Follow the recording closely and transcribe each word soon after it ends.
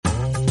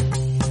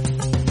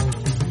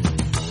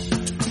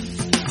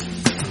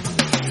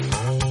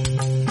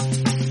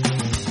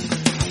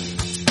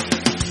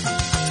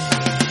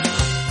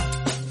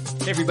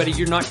Everybody,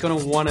 you're not going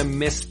to want to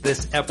miss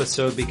this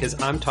episode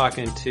because I'm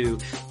talking to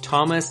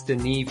Thomas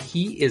Deneve.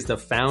 He is the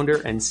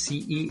founder and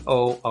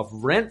CEO of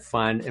Rent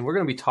Fund, and we're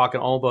going to be talking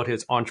all about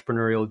his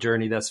entrepreneurial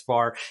journey thus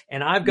far.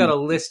 And I've got a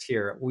list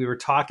here. We were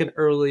talking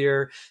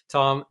earlier,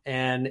 Tom,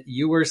 and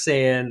you were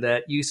saying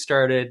that you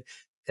started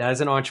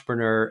as an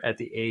entrepreneur at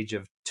the age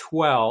of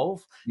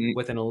 12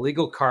 with an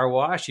illegal car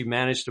wash. You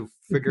managed to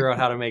figure out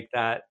how to make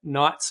that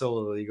not so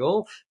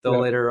illegal, though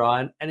later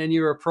on. And then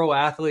you were a pro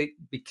athlete,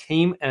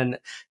 became an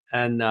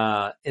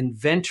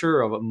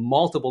inventor of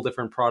multiple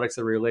different products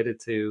that are related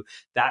to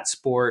that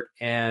sport.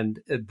 And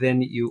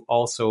then you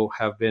also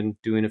have been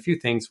doing a few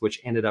things which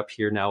ended up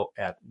here now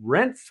at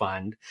Rent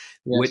Fund,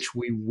 which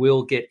we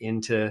will get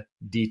into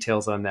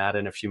details on that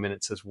in a few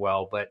minutes as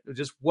well. But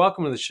just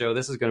welcome to the show.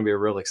 This is going to be a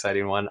real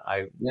exciting one.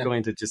 I'm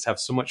going to just have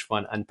so much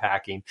fun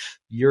unpacking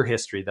your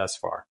history thus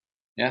far.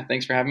 Yeah,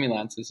 thanks for having me,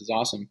 Lance. This is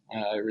awesome.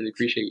 I really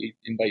appreciate you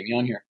inviting me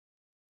on here.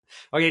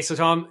 Okay, so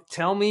Tom,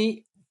 tell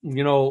me,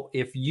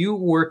 if you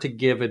were to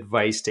give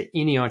advice to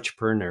any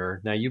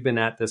entrepreneur, now you've been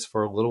at this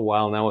for a little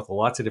while now with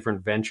lots of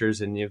different ventures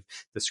and you've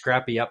the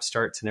scrappy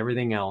upstarts and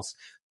everything else,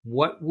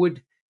 what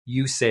would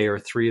you say are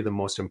three of the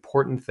most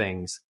important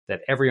things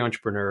that every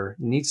entrepreneur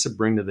needs to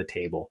bring to the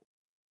table?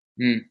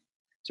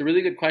 It's a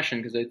really good question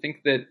because I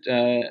think that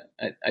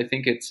I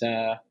think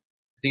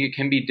it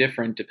can be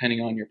different depending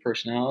on your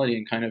personality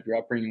and kind of your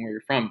upbringing, where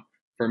you're from.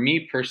 For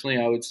me personally,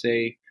 I would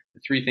say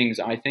the three things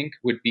I think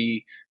would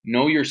be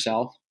know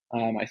yourself.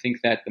 I think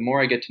that the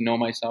more I get to know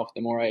myself,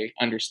 the more I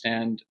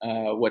understand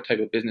what type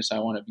of business I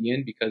want to be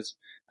in, because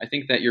I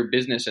think that your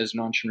business as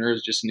an entrepreneur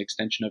is just an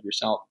extension of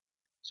yourself.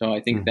 So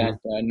I think that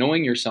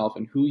knowing yourself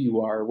and who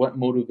you are, what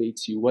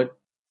motivates you, what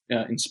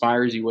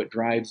inspires you, what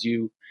drives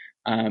you,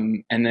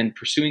 and then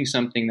pursuing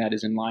something that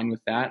is in line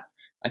with that,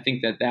 I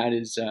think that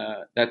is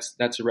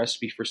that's a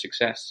recipe for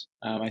success.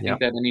 I think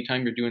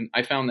that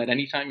I found that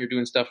anytime you're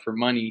doing stuff for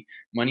money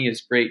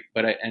is great,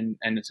 but and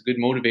it's a good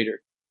motivator.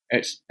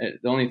 The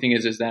only thing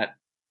is that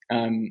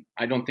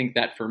I don't think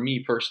that for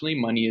me personally,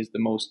 money is the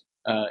most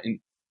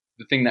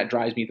the thing that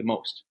drives me the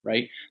most,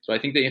 right? So I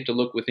think that you have to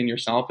look within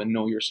yourself and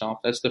know yourself.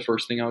 That's the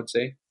first thing I would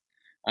say.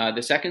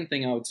 The second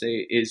thing I would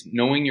say is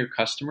knowing your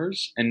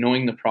customers and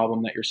knowing the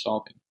problem that you're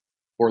solving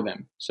for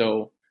them.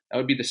 So that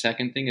would be the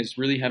second thing, is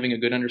really having a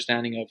good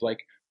understanding of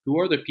like, who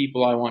are the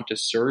people I want to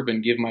serve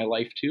and give my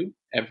life to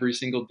every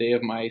single day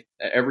of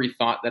every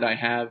thought that I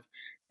have,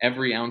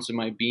 every ounce of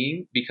my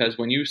being. Because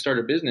when you start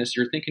a business,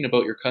 you're thinking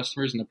about your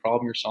customers and the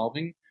problem you're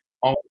solving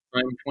all the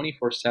time,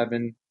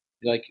 24/7.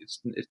 Like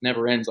it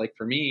never ends. Like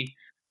for me,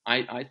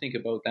 I think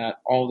about that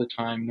all the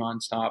time,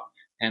 nonstop.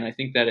 And I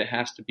think that it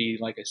has to be,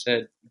 like I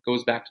said, it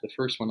goes back to the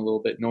first one a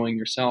little bit, knowing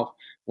yourself.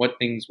 What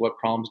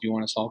problems do you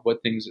want to solve?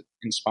 What things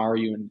inspire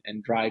you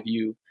and drive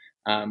you?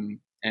 And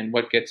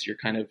what gets your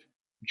kind of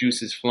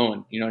juices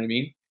flowing? You know what I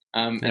mean?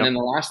 And then the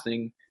last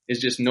thing is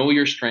just know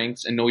your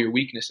strengths and know your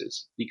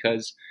weaknesses,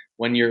 because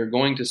when you're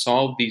going to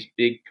solve these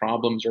big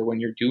problems or when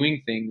you're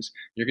doing things,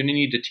 you're going to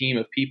need a team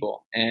of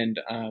people. And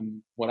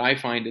what I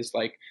find is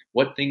like,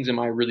 what things am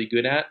I really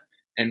good at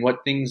and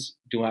what things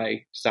do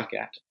I suck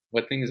at?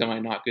 What things am I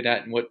not good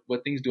at? And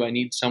what things do I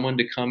need someone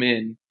to come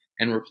in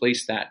and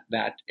replace that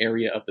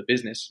area of the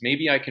business?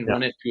 Maybe I can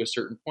run it to a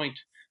certain point.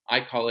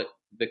 I call it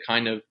the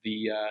kind of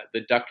the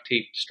duct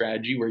tape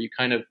strategy, where you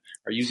kind of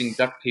are using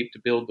duct tape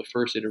to build the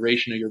first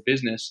iteration of your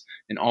business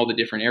in all the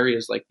different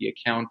areas, like the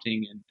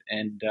accounting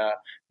and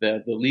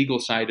the legal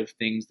side of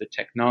things, the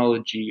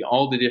technology,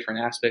 all the different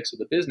aspects of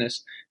the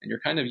business. And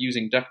you're kind of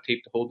using duct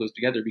tape to hold those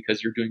together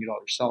because you're doing it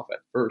all yourself at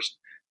first.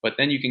 But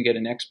then you can get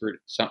an expert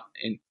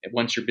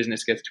once your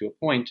business gets to a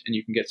point, and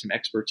you can get some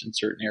experts in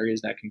certain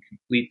areas that can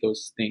complete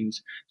those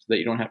things so that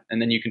you don't have,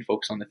 and then you can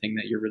focus on the thing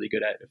that you're really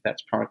good at, if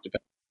that's product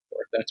development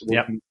or if that's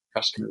working with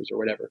customers or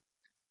whatever.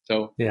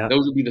 So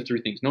those would be the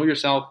three things: know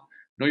yourself,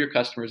 know your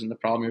customers and the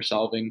problem you're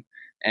solving,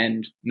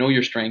 and know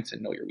your strengths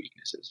and know your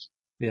weaknesses.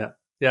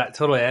 Yeah,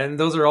 totally. And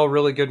those are all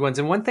really good ones.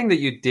 And one thing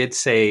that you did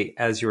say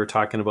as you were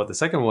talking about the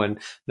second one,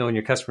 knowing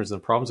your customers and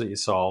the problems that you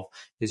solve,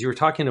 is you were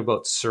talking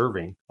about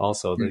serving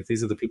also. Like,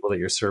 these are the people that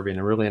you're serving,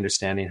 and really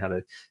understanding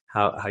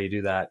how you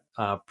do that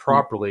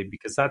properly,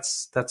 because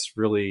that's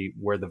really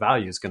where the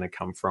value is going to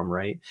come from,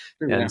 right?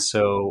 And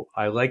so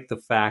I like the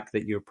fact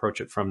that you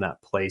approach it from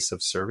that place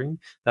of serving.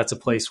 That's a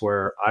place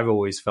where I've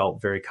always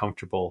felt very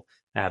comfortable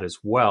at as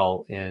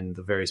well in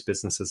the various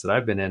businesses that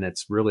I've been in.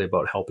 It's really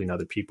about helping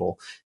other people.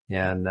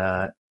 And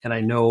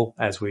I know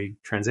as we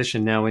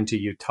transition now into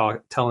you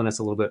telling us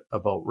a little bit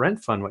about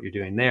Rent Fund, what you're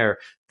doing there,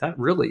 that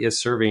really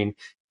is serving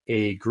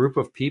a group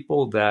of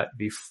people that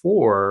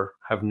before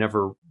have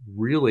never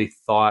really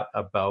thought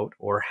about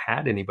or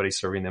had anybody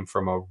serving them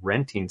from a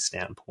renting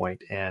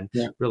standpoint, and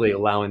really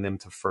allowing them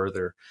to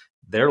further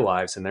their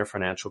lives and their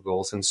financial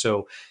goals. And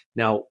so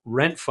now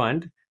Rent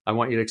Fund, I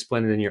want you to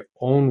explain it in your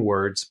own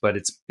words, but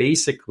it's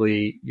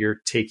basically you're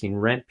taking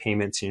rent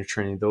payments and you're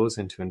turning those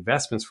into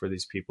investments for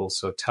these people.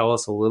 So tell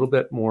us a little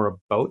bit more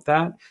about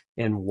that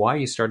and why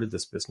you started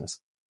this business.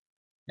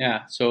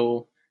 Yeah.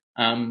 So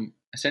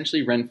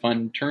essentially Rent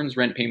Fund turns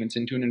rent payments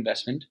into an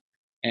investment.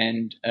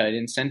 and it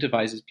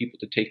incentivizes people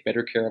to take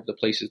better care of the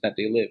places that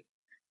they live.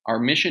 Our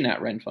mission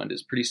at Rent Fund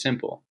is pretty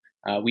simple.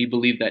 We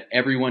believe that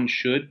everyone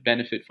should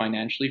benefit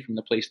financially from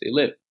the place they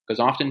live, because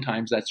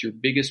oftentimes that's your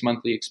biggest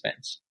monthly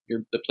expense.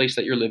 The place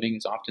that you're living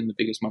is often the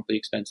biggest monthly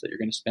expense that you're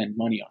going to spend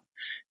money on,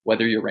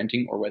 whether you're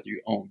renting or whether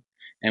you own.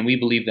 And we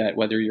believe that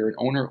whether you're an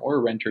owner or a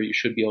renter, you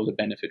should be able to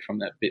benefit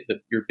from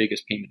your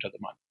biggest payment of the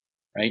month,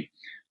 right?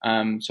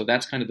 So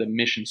that's kind of the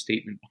mission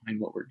statement behind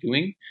what we're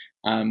doing.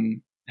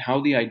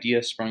 How the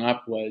idea sprung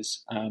up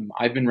was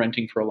I've been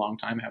renting for a long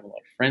time. I have a lot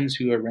of friends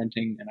who are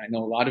renting, and I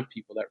know a lot of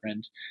people that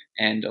rent.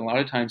 And a lot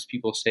of times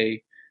people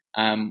say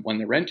when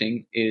they're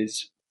renting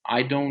is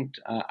I don't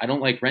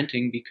like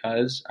renting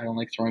because I don't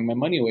like throwing my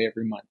money away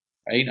every month.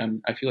 Right?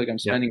 I feel like I'm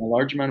Yeah. spending a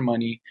large amount of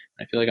money.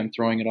 And I feel like I'm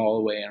throwing it all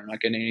away, and I'm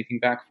not getting anything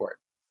back for it.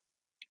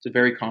 It's a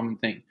very common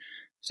thing.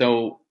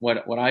 So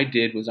what I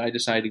did was I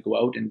decided to go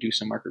out and do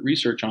some market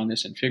research on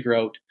this and figure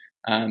out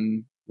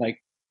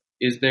like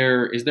is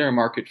there a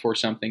market for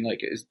something, like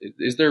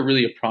is there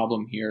really a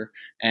problem here,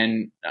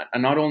 and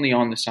not only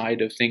on the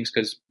side of things,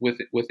 because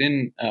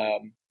within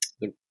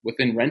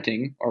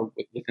renting or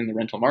within the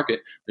rental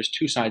market, there's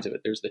two sides of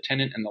it. There's the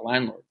tenant and the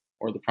landlord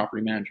or the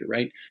property manager,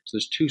 right? So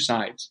there's two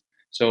sides.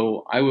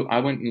 So I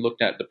went and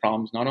looked at the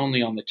problems not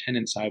only on the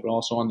tenant side, but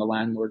also on the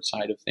landlord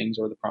side of things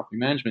or the property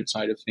management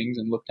side of things,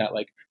 and looked at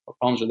like what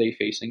problems are they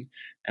facing.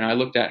 And I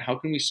looked at how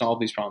can we solve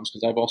these problems,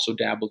 because I've also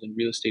dabbled in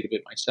real estate a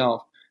bit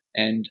myself.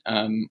 And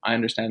I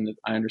understood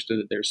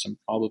that there's some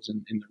problems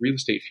in the real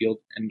estate field,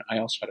 and I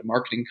also had a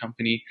marketing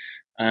company,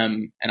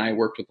 and I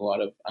worked with a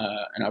lot of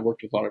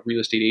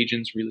real estate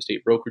agents, real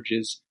estate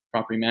brokerages,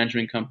 property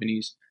management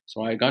companies.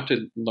 So I got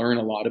to learn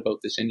a lot about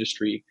this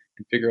industry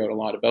and figure out a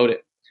lot about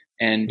it.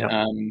 And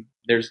Yeah.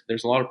 there's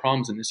a lot of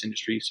problems in this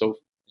industry. So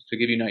to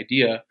give you an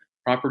idea,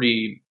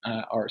 property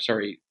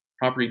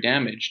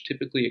damage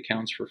typically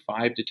accounts for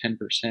 5 to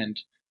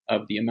 10%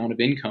 of the amount of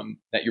income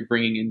that you're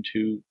bringing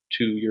into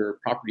your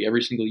property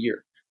every single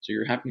year. So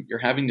you're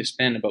having to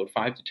spend about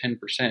 5 to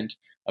 10%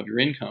 of your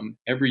income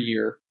every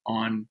year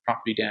on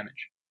property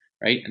damage,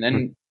 right? And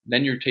Mm.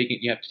 then you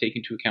have to take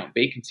into account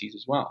vacancies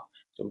as well.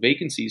 So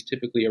vacancies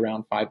typically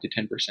around 5 to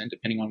 10%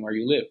 depending on where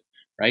you live,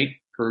 right,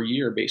 per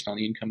year based on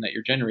the income that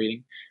you're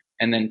generating.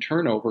 And then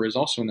turnover is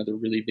also another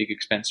really big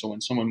expense. So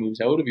when someone moves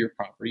out of your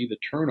property, the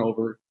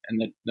turnover and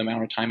the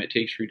amount of time it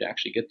takes for you to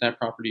actually get that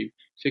property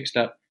fixed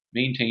up,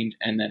 maintained,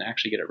 and then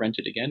actually get it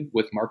rented again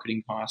with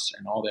marketing costs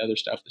and all the other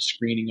stuff, the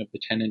screening of the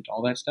tenant,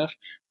 all that stuff,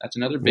 that's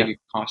another Yeah. big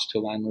cost to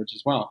landlords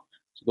as well.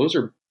 So those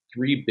are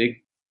three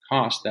big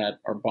costs that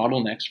are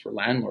bottlenecks for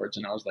landlords.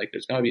 And I was like,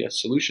 there's got to be a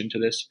solution to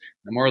this.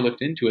 And the more I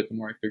looked into it, the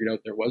more I figured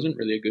out there wasn't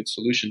really a good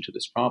solution to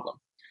this problem.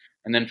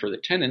 And then for the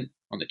tenant,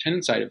 on the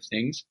tenant side of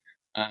things,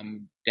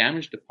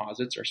 damage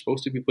deposits are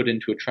supposed to be put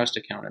into a trust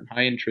account, and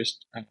high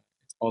interest,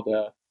 it's called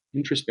a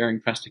interest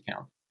bearing trust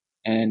account.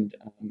 And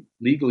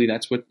legally,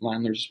 that's what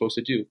landlords are supposed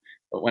to do.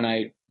 But when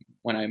I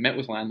met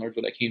with landlords,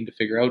 what I came to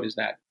figure out is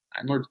that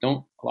landlords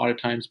don't a lot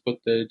of times put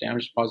the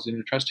damage deposit in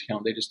a trust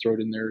account. They just throw it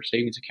in their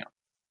savings account,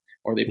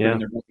 or they put it in Yeah.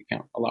 their bank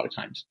account a lot of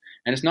times.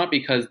 And it's not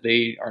because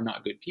they are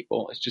not good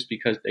people. It's just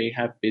because they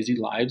have busy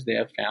lives, they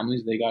have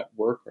families, they got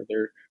work, or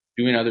they're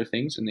doing other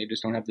things, and they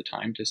just don't have the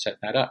time to set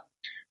that up.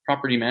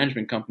 Property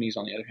management companies,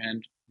 on the other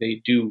hand, they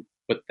do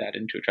put that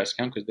into a trust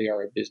account because they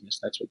are a business.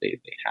 That's what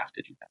they have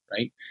to do that,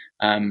 right?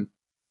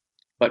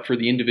 But for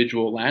the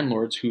individual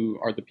landlords, who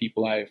are the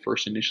people I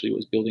first initially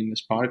was building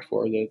this product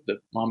for,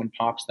 the mom and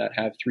pops that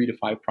have 3 to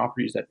 5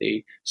 properties that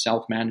they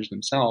self manage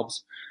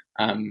themselves,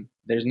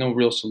 there's no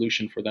real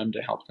solution for them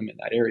to help them in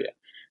that area.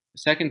 The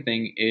second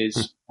thing Mm.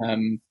 is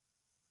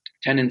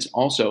tenants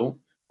also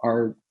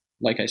are,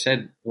 like I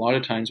said, a lot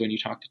of times when you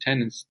talk to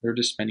tenants, they're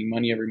just spending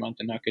money every month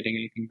and not getting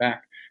anything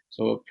back.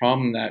 So a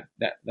problem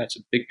that's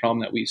a big problem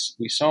that we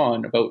saw,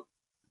 and about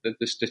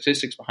the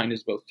statistics behind it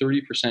is about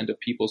 30% of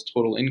people's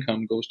total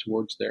income goes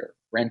towards their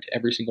rent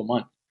every single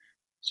month.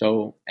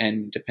 So,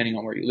 and depending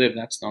on where you live,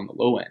 that's on the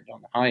low end.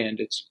 On the high end,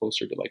 it's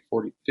closer to like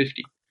 40 to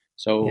 50.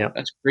 So Yeah.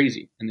 that's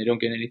crazy, and they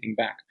don't get anything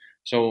back.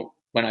 So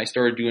when I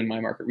started doing my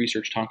market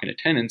research, talking to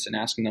tenants and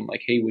asking them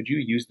like, hey, would you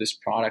use this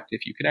product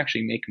if you could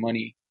actually make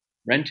money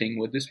renting?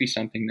 Would this be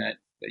something that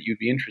you'd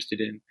be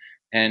interested in?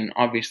 And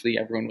obviously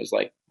everyone was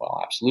like,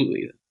 well,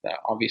 absolutely.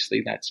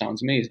 Obviously that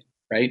sounds amazing,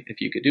 right? If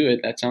you could do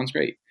it, that sounds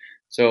great.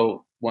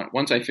 So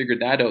once I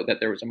figured that out, that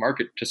there was a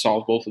market to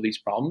solve both of these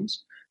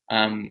problems,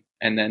 and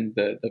then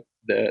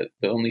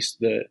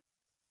the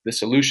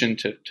solution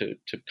to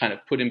kind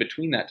of put in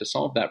between that to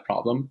solve that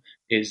problem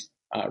is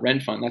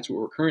Rent Fund. That's what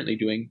we're currently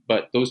doing.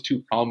 But those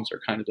two problems are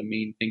kind of the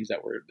main things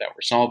that we're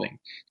solving: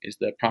 is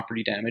the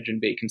property damage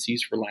and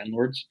vacancies for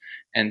landlords,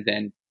 and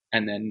then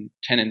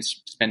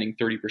tenants spending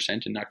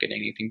 30% and not getting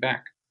anything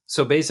back.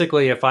 So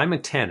basically, if I'm a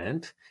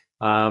tenant,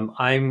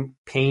 I'm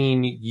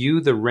paying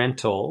you the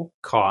rental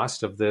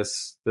cost of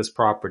this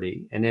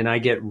property, and then I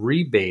get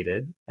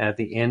rebated at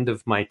the end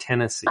of my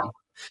tenancy.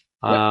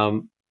 Yep.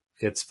 Um,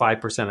 it's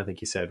 5%, I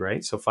think you said,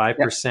 right? So Yep.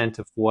 5%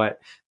 of what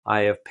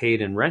I have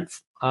paid in rent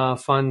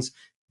funds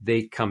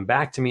they come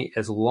back to me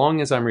as long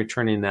as I'm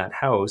returning that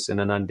house in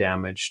an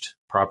undamaged,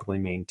 properly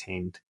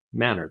maintained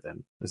manner.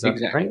 Then is that right?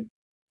 Exactly.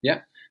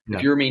 Yeah. If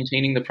Yeah. you're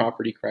maintaining the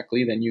property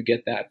correctly, then you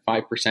get that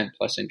 5%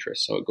 plus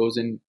interest. So it goes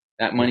in,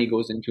 that Yeah. money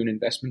goes into an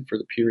investment for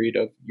the period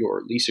of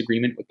your lease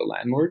agreement with the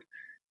landlord.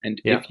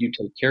 And Yeah. if you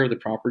take care of the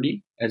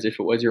property as if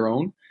it was your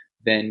own,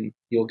 then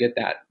you'll get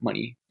that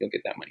money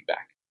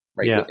back,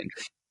 right, Yeah. with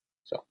interest.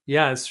 So,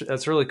 Yeah.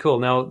 That's really cool.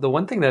 Now, the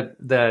one thing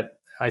that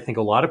I think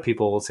a lot of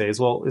people will say is,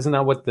 well, isn't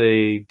that what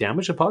the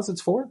damage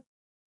deposit's for?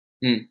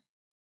 mm,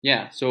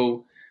 yeah.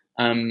 So,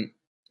 um,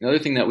 another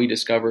thing that we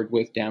discovered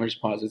with damage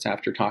deposits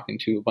after talking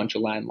to a bunch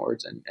of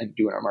landlords and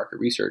doing our market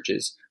research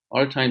is a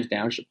lot of times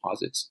damage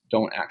deposits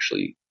don't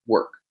actually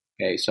work.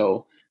 Okay,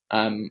 so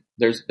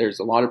there's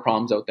a lot of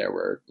problems out there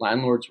where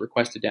landlords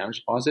request a damage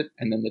deposit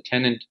and then the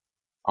tenant,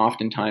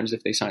 oftentimes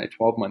if they sign a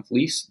 12-month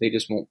lease, they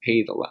just won't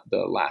pay the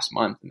last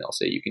month and they'll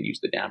say you can use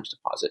the damage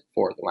deposit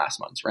for the last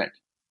month's rent.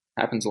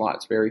 Happens a lot.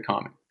 It's very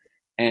common.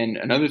 And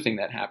another thing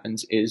that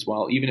happens is,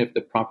 while even if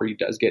the property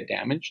does get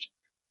damaged,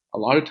 a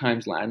lot of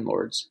times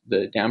landlords,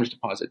 the damage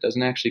deposit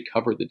doesn't actually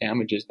cover the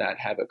damages that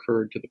have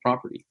occurred to the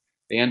property.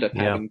 They end up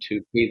Yeah. having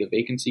to pay the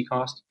vacancy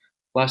cost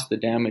plus the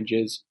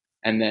damages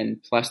and then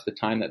plus the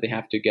time that they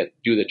have to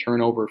do the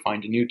turnover,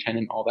 find a new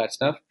tenant, all that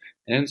stuff.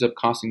 It ends up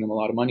costing them a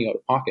lot of money out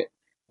of pocket.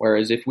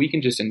 Whereas if we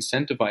can just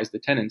incentivize the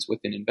tenants with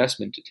an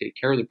investment to take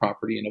care of the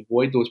property and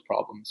avoid those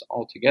problems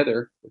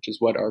altogether, which is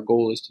what our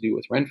goal is to do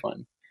with Rent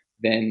Fund,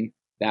 then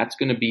that's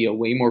going to be a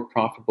way more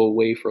profitable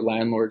way for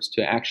landlords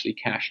to actually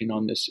cash in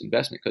on this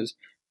investment, because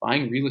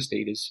buying real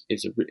estate it's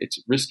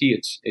risky.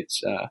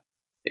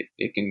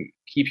 It can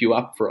keep you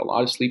up for a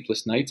lot of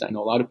sleepless nights. I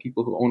know a lot of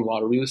people who own a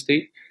lot of real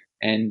estate,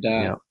 and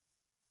Yeah.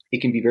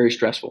 it can be very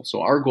stressful.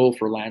 So our goal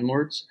for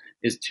landlords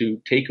is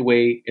to take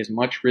away as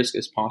much risk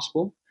as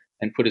possible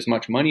and put as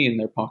much money in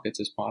their pockets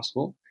as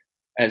possible,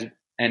 as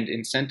and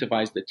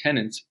incentivize the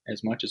tenants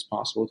as much as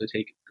possible to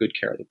take good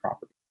care of the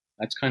property.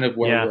 That's kind of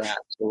where Yeah. we're at.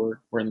 So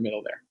we're in the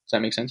middle there. Does that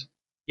make sense?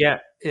 Yeah,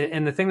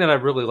 and the thing that I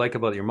really like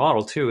about your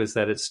model too is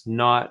that it's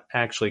not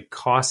actually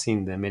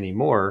costing them any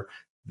more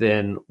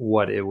than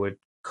what it would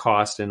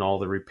cost in all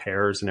the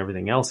repairs and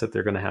everything else that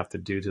they're going to have to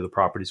do to the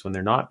properties when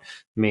they're not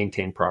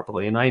maintained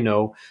properly. And I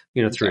know,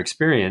 through Exactly.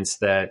 experience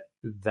that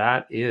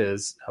that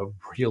is a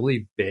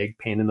really big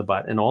pain in the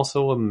butt and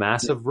also a Yeah.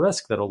 massive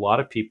risk that a lot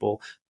of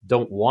people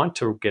don't want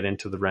to get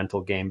into the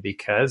rental game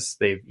because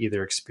they've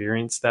either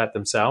experienced that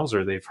themselves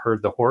or they've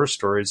heard the horror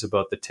stories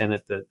about the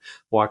tenant that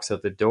walks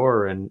out the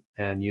door and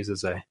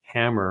uses a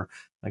hammer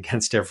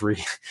against every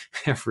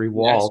Yes,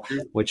 wall,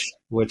 true.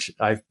 which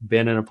I've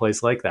been in a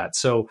place like that.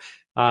 So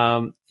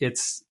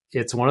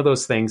it's one of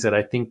those things that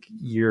I think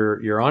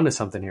you're onto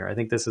something here. I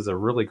think this is a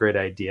really great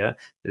idea.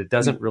 It Mm,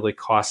 doesn't really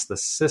cost the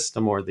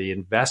system or the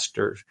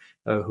investor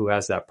who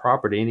has that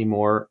property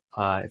anymore.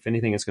 If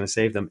anything, it's going to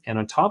save them. And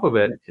on top of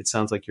yeah, it, it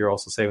sounds like you're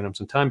also saving them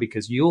some time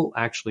because you'll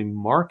actually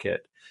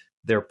market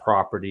their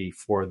property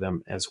for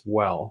them as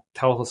well.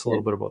 Tell us a yeah,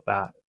 little bit about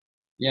that.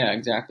 yeah,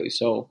 exactly.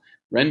 So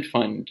Rent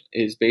Fund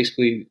is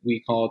basically,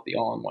 we call it the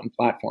all-in-one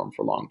platform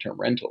for long-term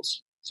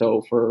rentals.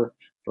 So for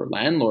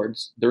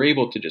landlords, they're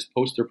able to just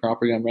post their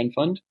property on Rent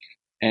Fund,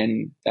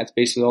 and that's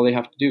basically all they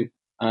have to do.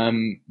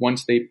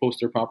 Once they post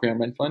their property on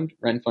Rent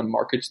Fund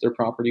markets their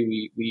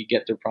property. We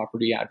get their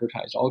property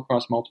advertised all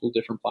across multiple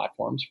different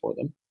platforms for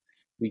them.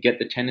 We get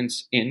the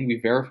tenants in, we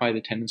verify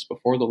the tenants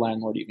before the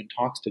landlord even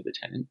talks to the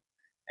tenant.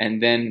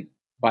 And then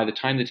by the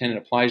time the tenant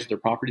applies to their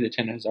property, the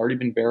tenant has already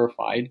been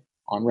verified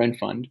on Rent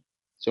Fund.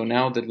 So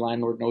now the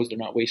landlord knows they're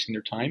not wasting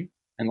their time.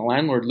 And the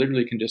landlord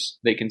literally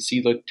they can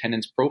see the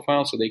tenant's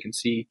profile, so they can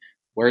see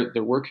where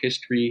their work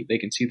history, they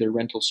can see their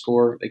rental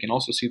score, they can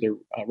also see their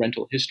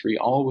rental history,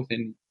 all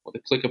within with a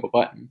click of a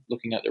button,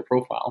 looking at their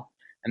profile.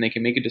 And they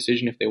can make a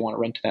decision if they want to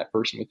rent to that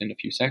person within a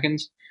few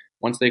seconds.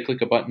 Once they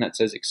click a button that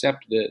says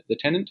accept the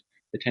tenant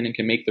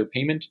can make their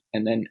payment,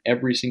 and then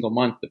every single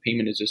month the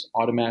payment is just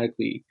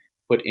automatically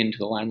put into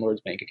the landlord's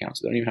bank account.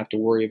 So they don't even have to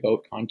worry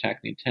about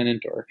contacting the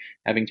tenant or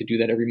having to do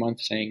that every month,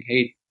 saying,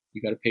 "Hey,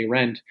 you got to pay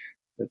rent."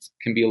 That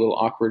can be a little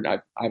awkward.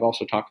 I've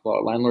also talked to a lot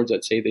of landlords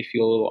that say they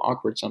feel a little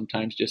awkward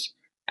sometimes just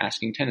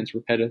asking tenants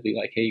repetitively,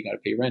 like, "Hey, you got to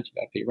pay rent.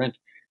 You got to pay rent."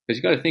 Because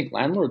you got to think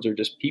landlords are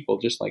just people,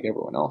 just like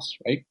everyone else,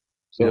 right?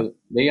 Yeah. So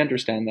they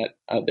understand that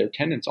their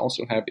tenants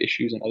also have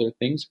issues and other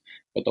things,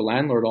 but the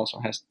landlord also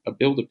has a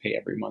bill to pay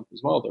every month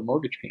as well, their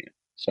mortgage payment.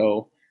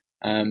 So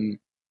um,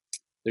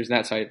 there's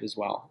that side as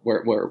well,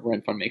 where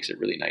Rent Fund makes it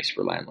really nice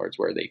for landlords,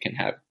 where they can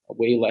have a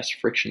way less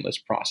frictionless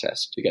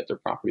process to get their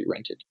property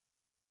rented.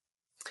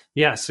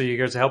 Yeah, so you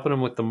guys are helping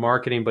them with the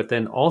marketing, but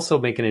then also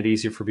making it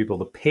easier for people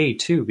to pay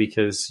too,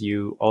 because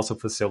you also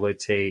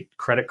facilitate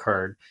credit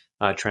card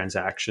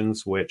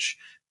transactions, which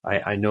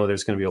I know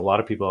there's going to be a lot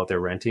of people out there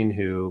renting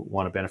who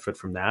want to benefit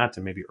from that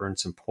and maybe earn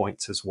some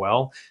points as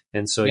well.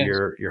 And so Yes,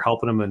 you're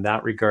helping them in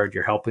that regard.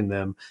 You're helping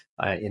them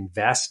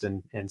invest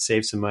and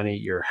save some money.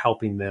 You're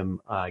helping them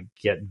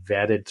get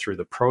vetted through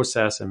the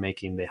process and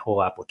making the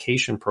whole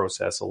application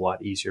process a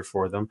lot easier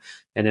for them.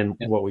 And then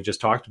yeah, what we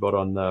just talked about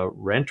on the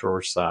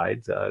renter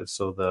side,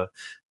 so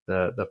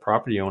the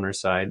property owner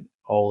side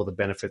all of the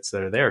benefits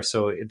that are there.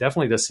 So it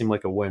definitely does seem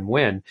like a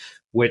win-win,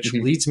 which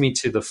Hmm. leads me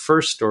to the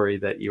first story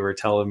that you were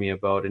telling me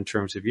about in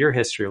terms of your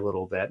history a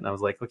little bit. And I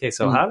was like, okay,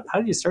 so Hmm. how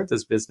did you start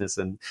this business,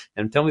 and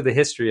tell me the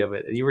history of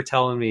it. And you were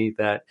telling me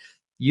that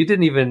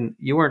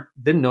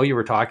didn't know you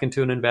were talking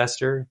to an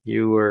investor.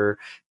 You were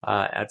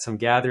at some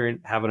gathering,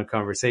 having a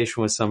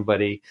conversation with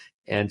somebody,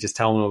 and just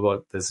telling them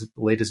about this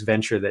latest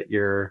venture that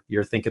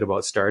you're thinking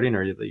about starting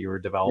or that you were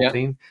Yeah.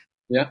 developing.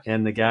 Yeah.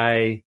 And the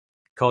guy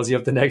calls you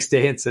up the next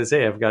day and says,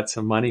 "Hey, I've got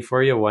some money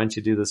for you. Why don't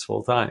you do this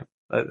full time?"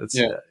 It's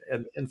Yeah.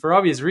 and for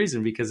obvious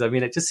reason, because I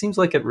mean, it just seems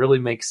like it really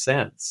makes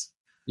sense.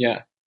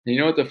 Yeah. And you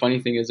know what the funny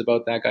thing is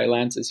about that guy,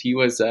 Lance, is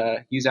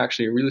he's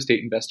actually a real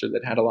estate investor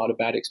that had a lot of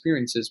bad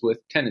experiences with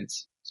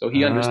tenants. So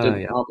he understood Ah,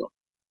 the yeah, problem.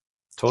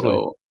 totally.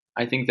 So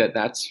I think that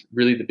that's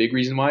really the big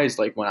reason why is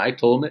like when I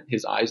told him it,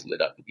 his eyes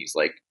lit up and he's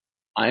like,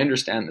 I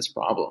understand this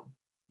problem.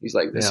 He's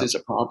like, this Yeah, is a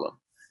problem.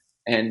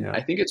 And yeah,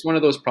 I think it's one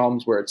of those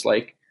problems where it's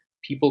like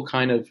people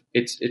kind of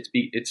it's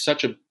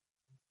such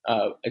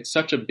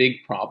a big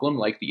problem.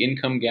 Like the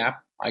income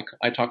gap,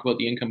 I talk about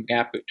the income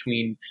gap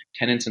between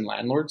tenants and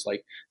landlords.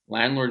 Like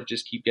landlords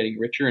just keep getting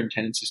richer and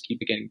tenants just keep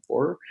getting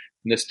poorer.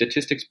 And the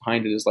statistics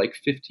behind it is like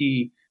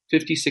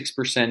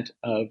 56%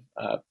 of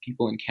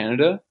people in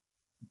Canada,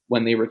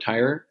 when they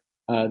retire,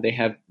 they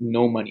have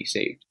no money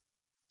saved.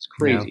 It's yeah,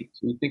 crazy.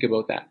 So you think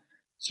about that.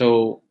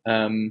 So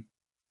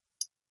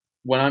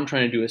what I'm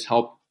trying to do is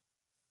help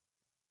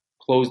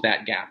close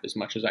that gap as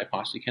much as I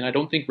possibly can. I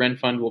don't think Rent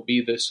Fund will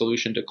be the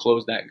solution to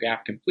close that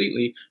gap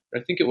completely,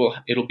 but I think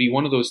it'll be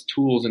one of those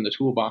tools in the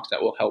toolbox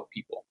that will help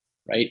people,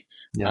 right?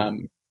 yeah,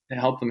 Um, to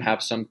help them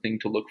have something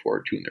to look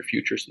forward to in their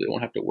future, so they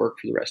won't have to work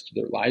for the rest of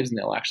their lives, and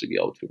they'll actually be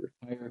able to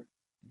retire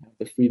and have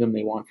the freedom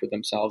they want for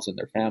themselves and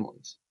their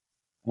families.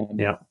 Um,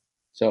 yeah.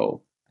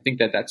 so I think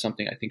that that's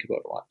something I think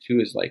about a lot too.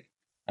 Is like,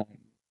 um,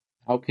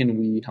 how can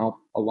we help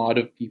a lot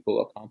of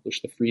people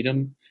accomplish the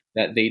freedom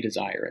that they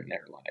desire in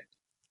their lives?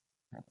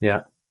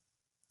 Yeah.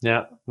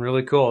 Yeah,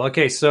 really cool.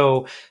 Okay,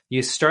 so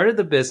you started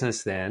the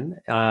business then.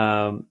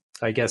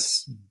 I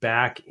guess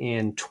back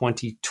in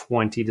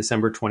 2020,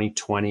 December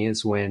 2020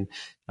 is when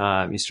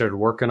you started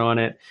working on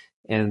it.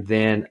 And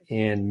then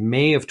in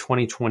May of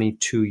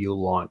 2022, you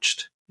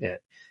launched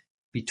it.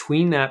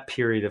 Between that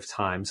period of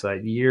time, so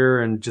that year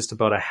and just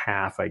about a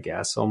half, I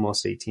guess,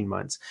 almost 18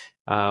 months,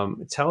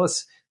 tell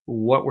us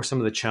what were some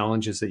of the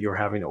challenges that you were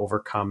having to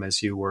overcome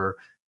as you were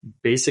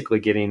basically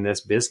getting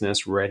this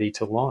business ready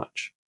to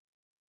launch?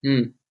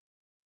 Hmm.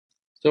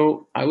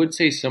 So I would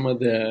say some of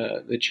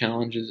the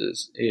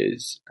challenges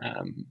is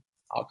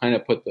I'll kind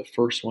of put the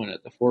first one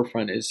at the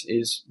forefront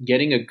is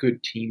getting a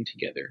good team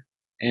together,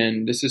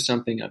 and this is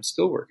something I'm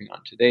still working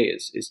on today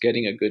is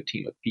getting a good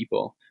team of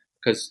people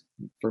because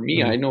for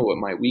me I Mm, know what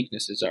my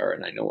weaknesses are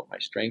and I know what my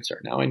strengths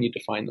are. Now I need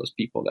to find those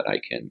people that I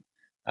can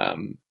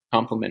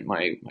complement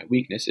my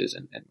weaknesses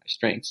and my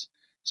strengths.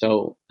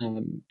 So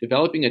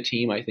developing a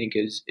team I think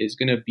is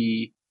going to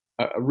be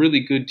a really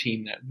good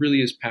team that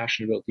really is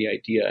passionate about the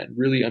idea and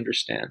really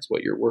understands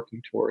what you're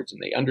working towards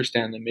and they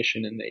understand the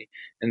mission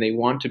and they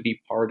want to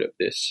be part of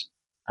this.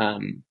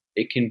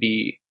 It can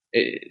be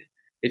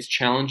it's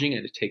challenging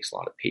and it takes a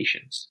lot of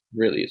patience,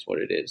 really is what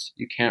it is.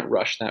 You can't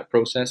rush that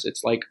process.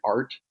 It's like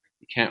art.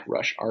 You can't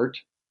rush art.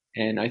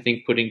 And I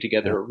think putting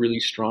together yeah, a really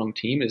strong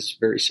team is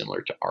very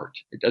similar to art.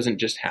 It doesn't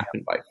just yeah.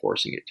 happen by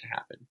forcing it to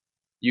happen.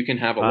 You can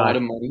have a lot Uh,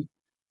 of money.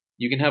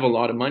 You can have a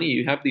lot of money.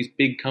 You have these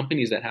big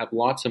companies that have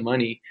lots of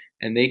money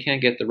and they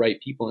can't get the right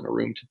people in a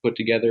room to put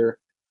together.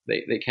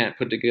 They can't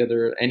put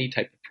together any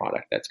type of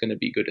product that's going to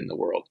be good in the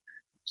world.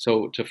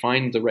 So to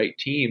find the right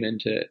team and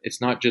to it's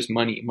not just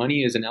money.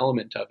 Money is an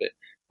element of it,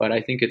 but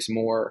I think it's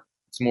more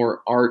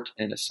art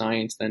and a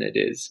science than it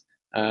is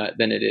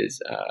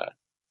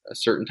a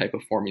certain type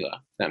of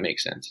formula. If that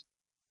makes sense.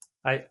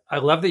 I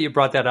love that you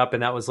brought that up,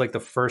 and that was like the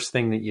first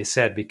thing that you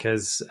said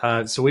because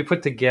so we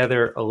put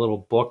together a little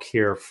book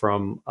here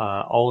from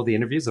all of the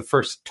interviews, the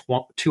first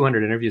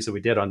 200 interviews that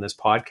we did on this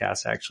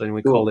podcast, actually, and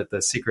we called Cool. it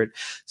the secret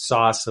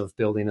sauce of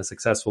building a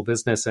successful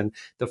business. And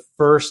the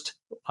first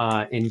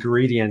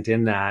ingredient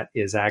in that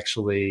is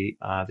actually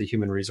the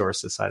human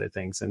resources side of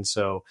things. And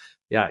so,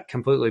 yeah,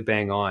 completely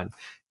bang on.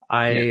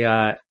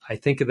 Yeah. I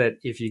think that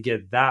if you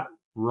get that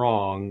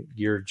wrong,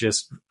 you're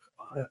just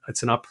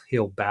it's an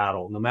uphill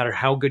battle. No matter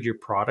how good your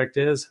product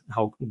is,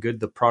 how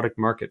good the product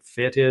market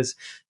fit is,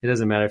 it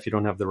doesn't matter if you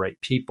don't have the right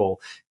people.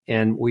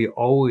 And we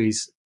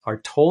always are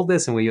told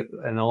this, and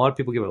a lot of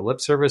people give it a lip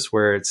service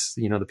where it's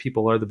the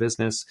people are the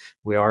business.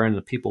 We are in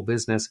the people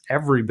business.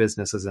 Every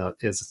business is a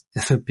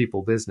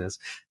people business.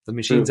 The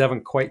machines True.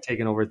 haven't quite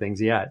taken over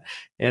things yet,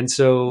 and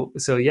so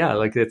yeah,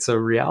 like it's a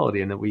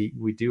reality, and that we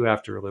do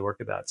have to really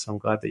work at that. So I'm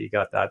glad that you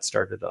got that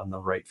started on the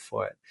right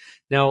foot.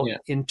 Now, Yeah.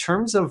 in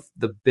terms of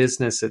the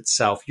business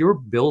itself, you're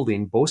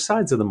building both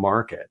sides of the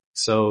market.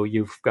 So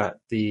you've got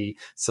the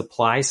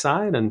supply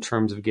side in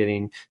terms of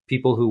getting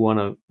people who want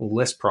to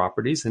list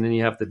properties, and then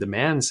you have the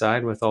demand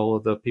side with all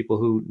of the people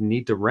who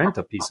need to rent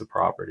a piece of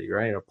property,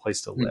 right? A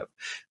place to Mm. live.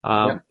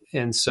 Yeah.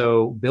 And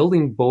so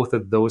building both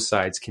of those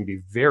sides can be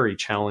very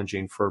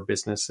challenging for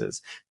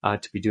businesses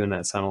to be doing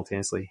that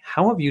simultaneously.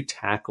 How have you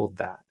tackled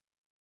that?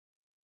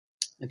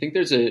 I think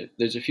there's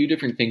a few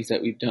different things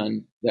that we've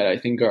done that I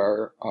think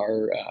are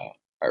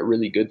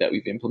really good that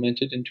we've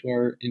implemented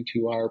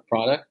into our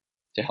product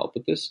to help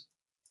with this.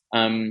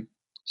 Um,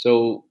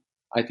 so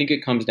I think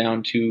it comes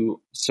down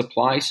to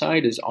supply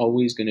side is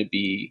always going to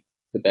be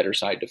the better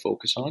side to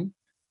focus on.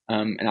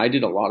 And I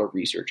did a lot of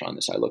research on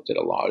this. I looked at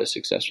a lot of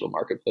successful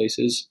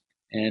marketplaces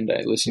and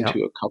I listened Yeah.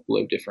 to a couple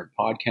of different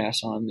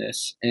podcasts on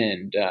this.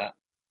 And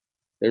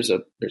there's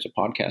a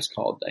podcast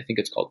called, I think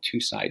it's called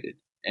Two Sided.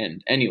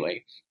 And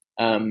anyway,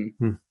 um,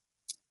 Hmm.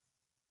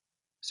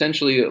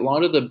 essentially a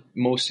lot of the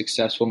most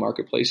successful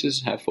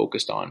marketplaces have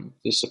focused on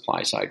the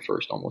supply side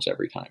first almost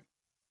every time.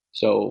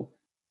 So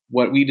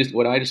what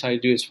I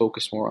decided to do is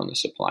focus more on the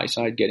supply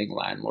side, getting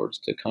landlords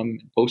to come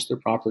and post their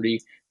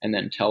property, and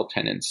then tell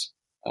tenants,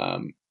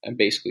 and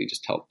basically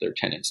just tell their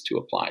tenants to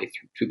apply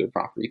to their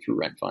property through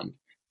Rent Fund,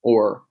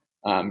 or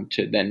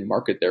to then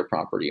market their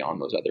property on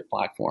those other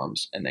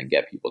platforms, and then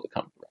get people to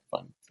come to Rent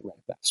Fund to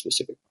rent that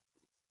specific.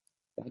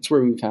 That's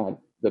where we've had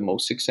the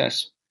most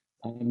success.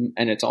 And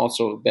it's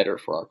also better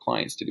for our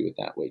clients to do it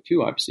that way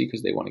too, obviously,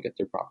 because they want to get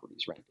their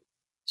properties rented.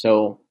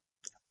 So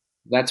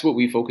that's what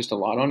we focused a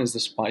lot on is the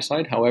supply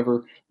side.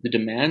 However, the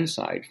demand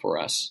side for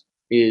us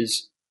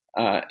is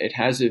it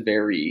has a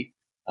very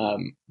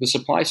the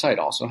supply side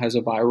also has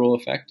a viral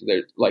effect.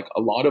 There, like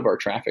a lot of our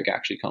traffic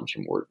actually comes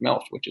from word of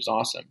mouth, which is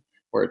awesome.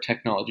 We're a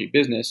technology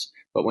business,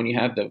 but when you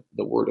have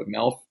the word of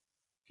mouth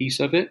piece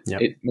of it,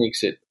 Yep.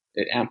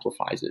 it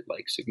amplifies it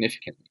like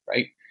significantly,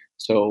 right?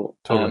 So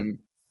Totally.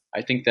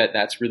 I think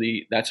that's a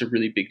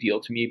really big deal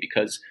to me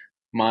because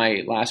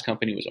my last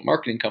company was a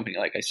marketing company,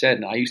 like I said,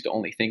 and I used to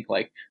only think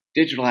like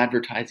digital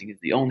advertising is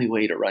the only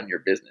way to run your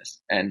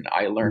business. And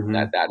I learned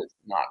that Hmm. that is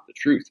not the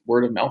truth.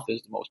 Word of mouth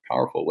is the most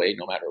powerful way,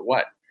 no matter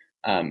what.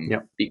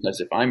 Yep. Because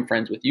if I'm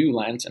friends with you,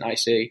 Lance, and I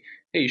say,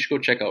 hey, you should go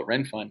check out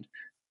Rent Fund,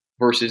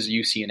 versus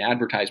you see an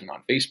advertisement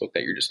on Facebook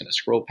that you're just going to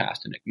scroll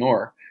past and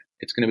ignore,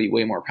 it's going to be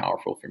way more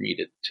powerful for me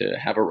to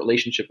have a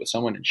relationship with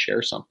someone and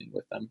share something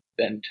with them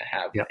than to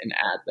have Yep. an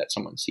ad that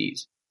someone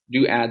sees.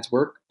 Do ads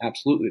work?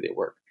 Absolutely, they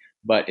work.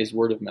 But is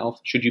word of mouth,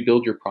 should you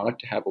build your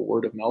product to have a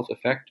word of mouth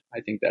effect? I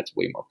think that's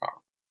way more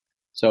powerful.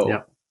 So,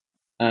 Yep.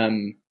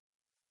 um,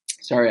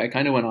 sorry, I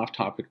kind of went off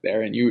topic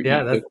there. And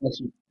Yeah.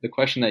 the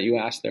question that you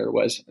asked there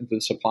was the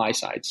supply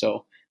side.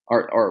 So,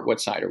 or what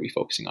side are we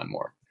focusing on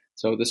more?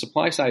 So the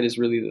supply side is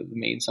really the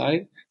main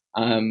side.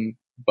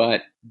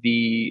 But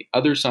the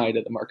other side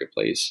of the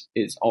marketplace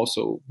is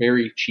also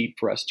very cheap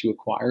for us to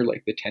acquire,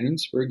 like the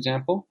tenants, for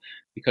example,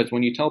 because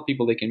when you tell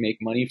people they can make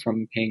money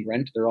from paying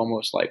rent, they're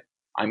almost like,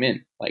 I'm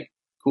in, like,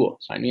 cool,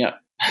 sign me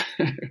up.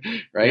 Yeah,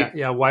 Right?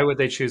 yeah. Why would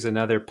they choose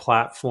another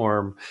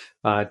platform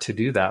to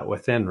do that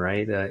within,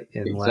 right?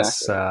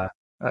 Unless, Exactly.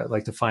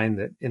 like to find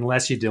that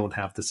unless you don't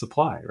have the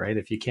supply, right?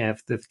 If you can't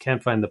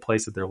find the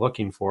place that they're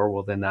looking for,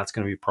 well, then that's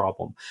going to be a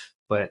problem.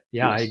 But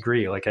yeah, I Yes.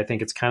 agree. Like I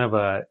think it's kind of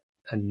a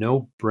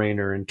no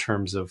brainer in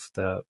terms of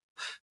the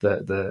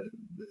the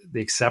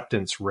the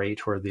acceptance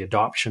rate or the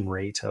adoption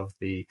rate of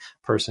the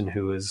person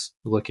who is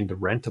looking to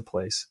rent a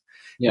place.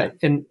 Yeah.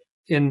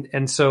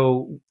 And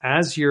so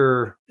as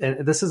you're,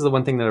 and this is the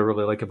one thing that I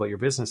really like about your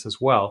business as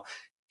well,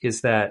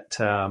 is that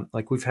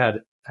like we've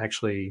had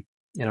actually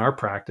in our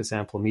practice,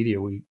 Ample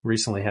Media, we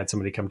recently had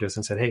somebody come to us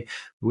and said, "Hey,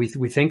 we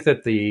think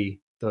that the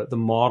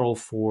model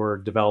for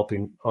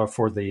developing or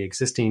for the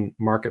existing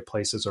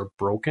marketplaces are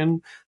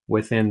broken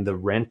within the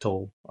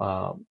rental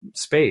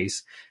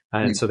space."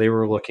 And Mm, so they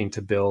were looking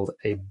to build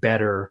a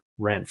better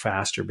rent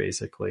faster,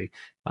 basically,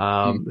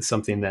 mm,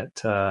 something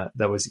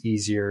that was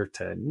easier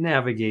to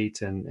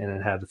navigate, and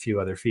it had a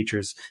few other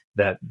features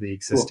that the cool.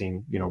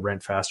 existing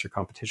rent faster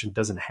competition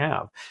doesn't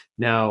have.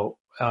 Now,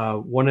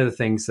 one of the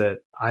things that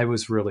I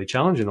was really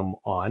challenging them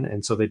on,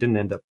 and so they didn't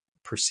end up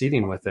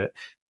proceeding with it,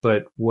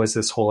 but was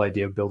this whole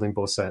idea of building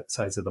both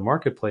sides of the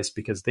marketplace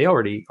because they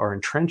already are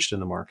entrenched in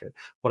the market.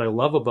 What I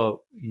love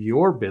about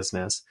your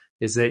business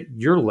is that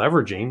you're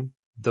leveraging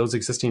those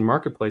existing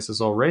marketplaces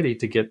already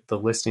to get the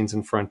listings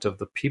in front of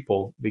the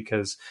people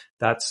because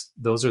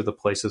those are the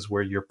places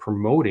where you're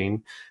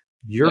promoting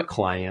your Yep.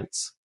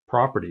 clients'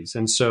 properties.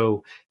 And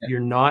so Yep. you're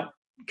not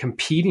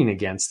competing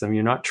against them.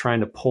 You're not trying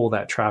to pull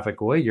that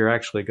traffic away. You're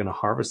actually going to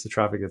harvest the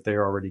traffic that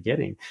they're already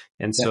getting.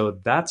 And Yep. so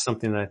that's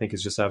something that I think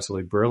is just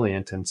absolutely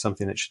brilliant and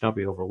something that should not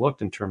be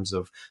overlooked in terms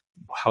of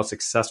how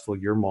successful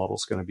your model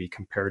is going to be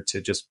compared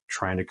to just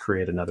trying to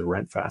create another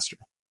rent faster.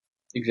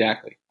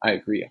 Exactly. I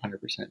agree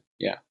 100%.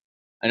 Yeah.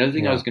 Another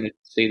thing I was Yeah. going to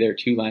say there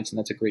too, Lance, and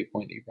that's a great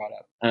point that you brought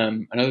up.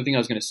 Another thing I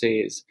was going to say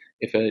is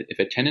if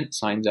a tenant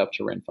signs up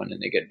to Rent Fund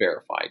and they get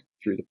verified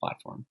through the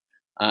platform,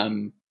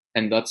 um,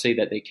 and let's say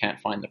that they can't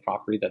find the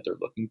property that they're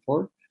looking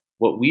for,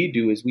 what we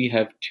do is we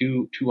have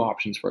two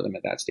options for them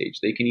at that stage.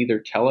 They can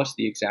either tell us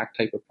the exact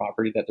type of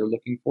property that they're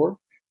looking for,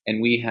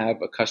 and we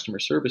have a customer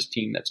service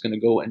team that's going to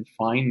go and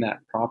find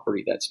that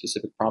property, that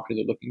specific property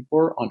they're looking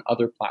for on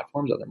other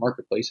platforms, other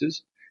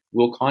marketplaces.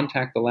 We'll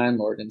contact the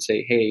landlord and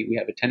say, hey, we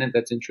have a tenant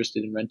that's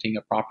interested in renting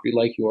a property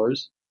like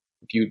yours.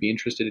 If you would be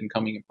interested in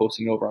coming and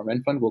posting it over on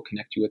Rent Fund, we'll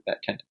connect you with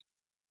that tenant,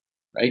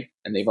 right?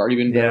 And they've already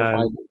been Yeah.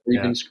 verified, they've already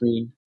Yeah. been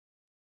screened,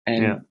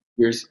 Yeah.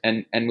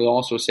 and we'll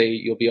also say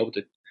you'll be able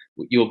to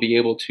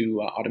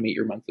automate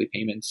your monthly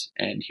payments,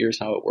 and here's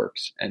how it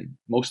works. And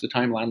most of the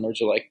time,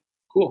 landlords are like,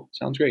 "Cool,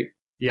 sounds great."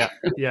 Yeah,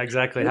 yeah,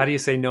 exactly. How do you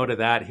say no to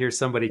that? Here's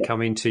somebody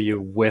coming to you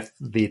with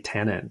the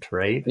tenant,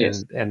 right?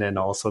 Yes, And then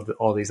also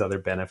all these other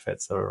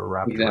benefits that are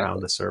wrapped around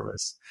exactly. the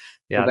service.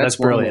 So Yeah, that's that's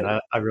one brilliant. way.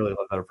 I really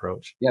love that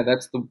approach. Yeah,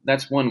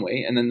 that's one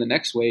way. And then the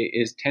next way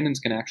is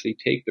tenants can actually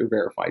take their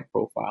verified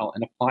profile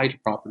and apply to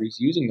properties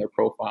using their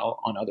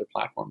profile on other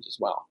platforms as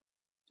well.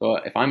 So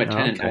if I'm a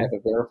tenant, I Okay. have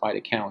a verified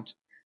account,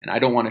 and I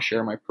don't want to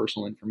share my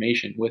personal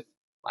information with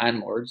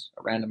landlords,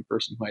 a random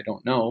person who I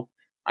don't know.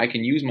 I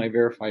can use my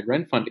verified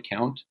rent fund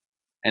account,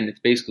 and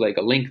it's basically like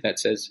a link that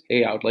says,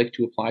 "Hey, I would like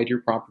to apply to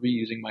your property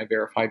using my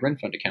verified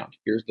rent fund account.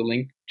 Here's the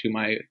link to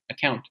my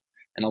account."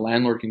 And a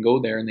landlord can go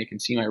there and they can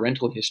see my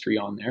rental history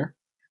on there.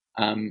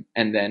 And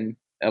then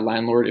a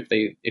landlord, if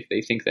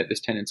they think that this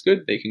tenant's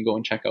good, they can go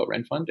and check out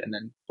Rent Fund and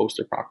then post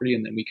their property,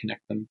 and then we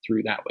connect them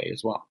through that way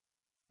as well.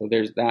 So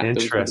there's that.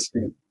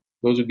 Interesting.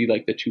 Those would be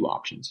like the two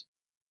options.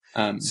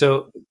 Um,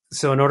 So,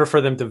 so in order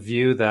for them to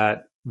view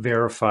that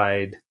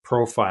verified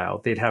profile,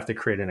 they'd have to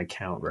create an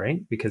account,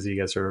 right? Because you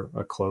guys are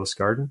a closed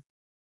garden.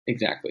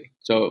 exactly.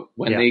 So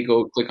when Yeah. they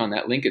go click on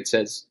that link, it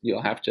says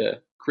you'll have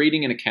to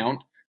creating an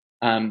account.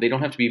 They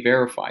don't have to be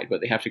verified,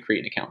 but they have to create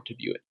an account to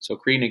view it. So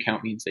create an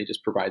account means they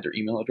just provide their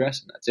email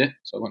address and that's it.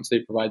 So once they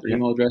provide their Yeah.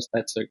 email address,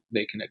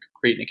 they can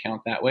create an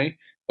account that way.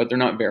 But they're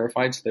not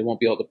verified, so they won't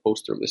be able to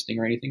post their listing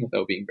or anything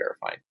without being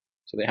verified.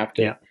 So they have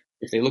to, Yeah.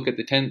 if they look at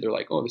the tenant, they're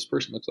like, oh, this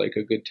person looks like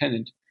a good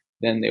tenant.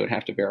 Then they would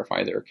have to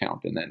verify their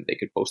account, and then they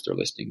could post their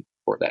listing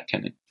for that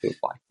tenant to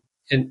apply.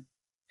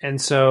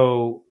 And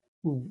so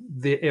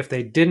if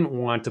they didn't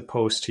want to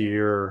post to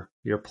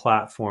your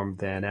platform,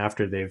 then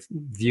after they've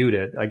viewed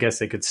it, I guess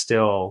they could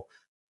still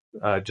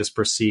just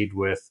proceed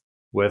with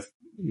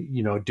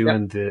Yeah,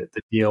 doing the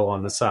deal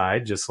on the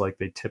side, just like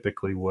they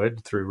typically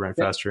would through yeah,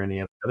 RentFast or any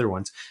of the other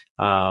ones.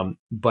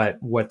 But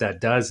what that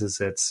does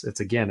is it's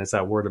again it's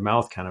that word of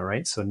mouth kind of,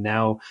 right. So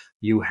now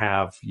you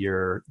have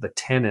the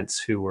tenants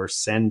who are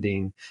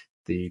sending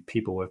the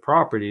people with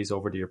properties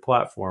over to your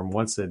platform.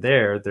 Once they're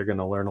there, they're going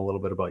to learn a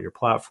little bit about your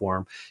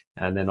platform,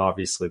 and then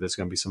obviously there's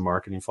going to be some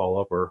marketing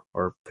follow up,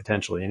 or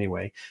potentially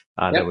anyway,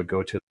 that yeah, would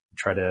go to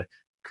try to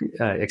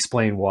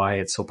explain why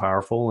it's so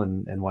powerful,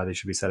 and why they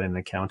should be setting an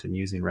account and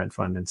using Rent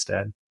Fund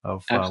instead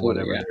of absolutely,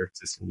 whatever yeah, they're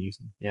existing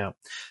using. Yeah,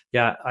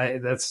 yeah,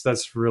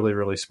 that's really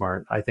really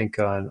smart. I think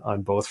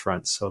on both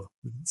fronts.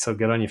 So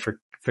good on you for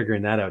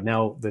figuring that out.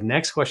 Now the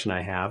next question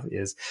I have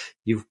is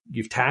you've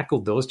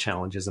tackled those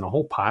challenges and a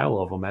whole pile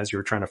of them as you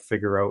were trying to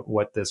figure out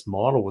what this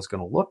model was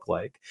going to look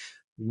like.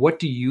 What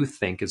do you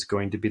think is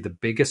going to be the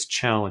biggest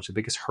challenge, the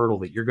biggest hurdle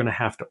that you're going to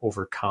have to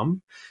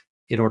overcome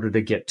in order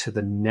to get to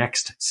the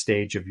next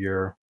stage of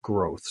your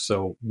growth?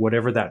 So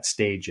whatever that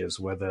stage is,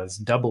 whether it's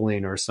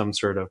doubling or some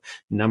sort of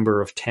number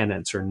of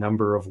tenants or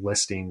number of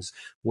listings,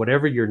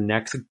 whatever your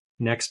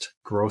next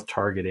growth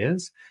target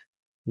is,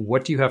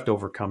 what do you have to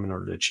overcome in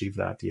order to achieve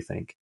that, do you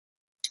think?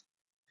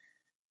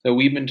 So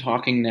we've been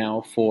talking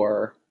now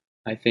for,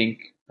 I think,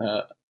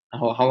 how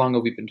long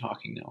have we been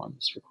talking now on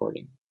this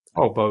recording?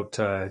 Oh, about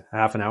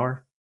half an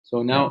hour. So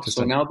Yeah, now, just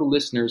so under. now the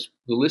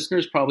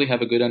listeners probably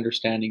have a good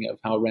understanding of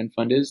how Rent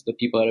Fund is. The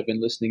people that have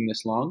been listening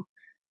this long,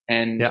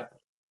 and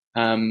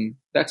Yeah,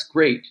 that's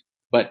great.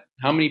 But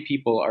how many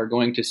people are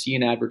going to see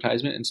an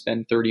advertisement and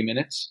spend 30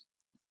 minutes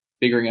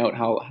figuring out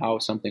how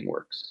something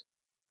works?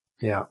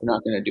 yeah. You're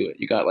not going to do it.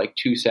 You got like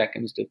 2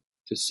 seconds to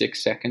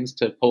 6 seconds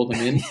to pull them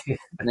in.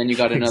 And then you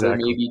got another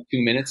Exactly. maybe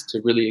 2 minutes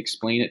to really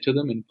explain it to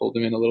them and pull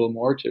them in a little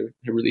more to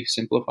really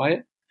simplify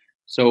it.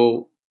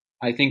 So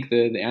I think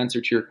the answer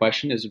to your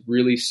question is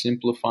really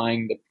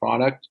simplifying the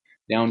product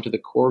down to the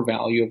core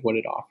value of what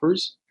it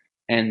offers.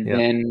 And Yeah,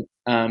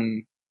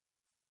 then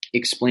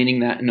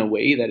explaining that in a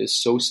way that is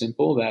so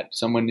simple that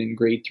someone in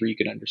grade three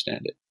could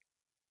understand it.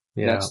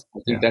 yeah, I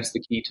think yeah, that's the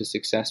key to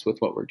success with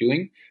what we're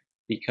doing,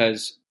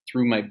 because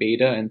through my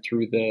beta and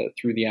through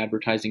the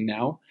advertising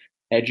now,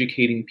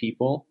 educating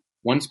people,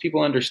 once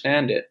people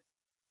understand it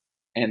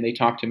and they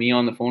talk to me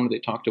on the phone, or they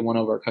talk to one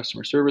of our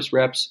customer service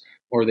reps,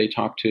 or they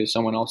talk to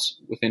someone else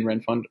within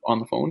Rent Fund on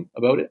the phone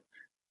about it,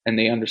 and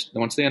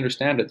once they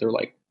understand it, they're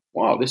like,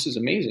 wow, this is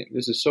amazing,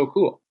 this is so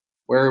cool.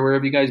 Where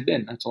have you guys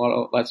been?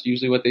 That's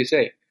usually what they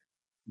say.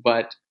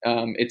 But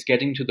it's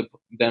getting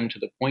them to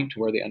the point to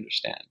where they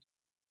understand.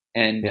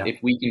 And yeah. if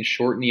we can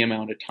shorten the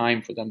amount of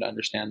time for them to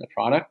understand the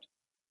product,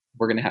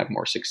 we're going to have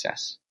more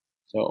success.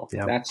 So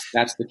Yeah.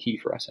 that's the key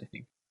for us, I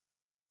think.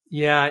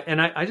 Yeah, and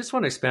I just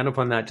want to expand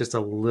upon that just a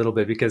little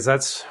bit because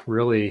that's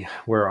really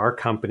where our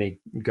company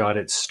got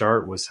its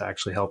start was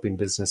actually helping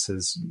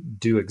businesses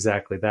do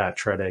exactly that.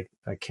 Try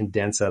to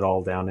condense that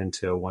all down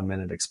into a 1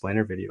 minute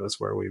explainer video is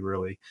where we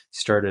really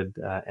started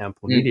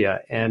Ample Mm,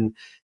 Media,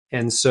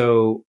 and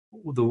so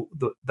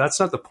that's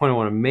not the point I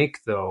want to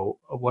make though.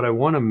 What I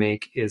want to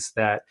make is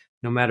that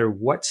no matter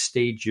what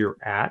stage you're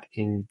at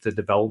in the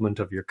development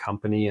of your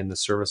company and the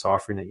service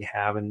offering that you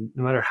have, and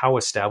no matter how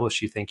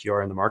established you think you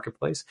are in the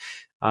marketplace,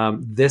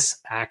 this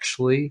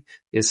actually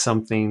is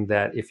something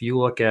that if you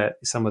look at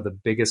some of the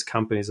biggest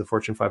companies, the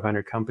Fortune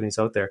 500 companies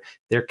out there,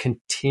 they're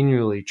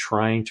continually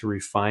trying to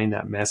refine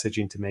that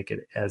messaging to make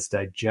it as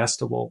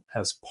digestible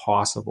as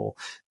possible,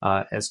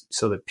 as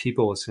so that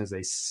people, as soon as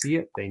they see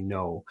it, they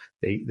know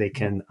they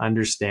can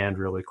understand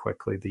really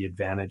quickly the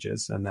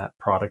advantages and that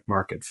product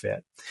market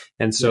fit.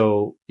 And yeah,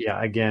 so,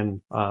 yeah,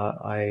 again,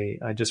 I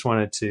just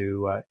wanted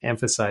to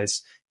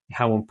emphasize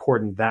how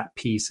important that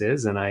piece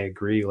is, and I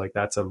agree. Like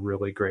that's a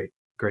really great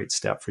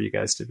step for you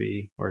guys to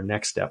be, or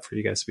next step for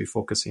you guys to be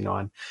focusing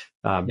on,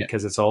 yeah,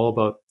 because it's all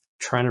about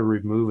trying to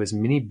remove as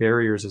many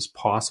barriers as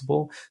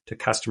possible to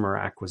customer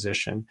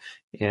acquisition.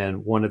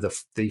 And one of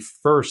the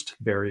first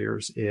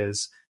barriers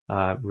is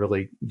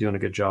really doing a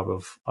good job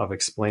of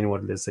explaining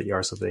what it is that you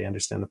are so they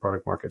understand the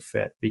product market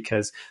fit,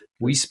 because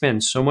we sure.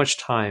 spend so much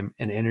time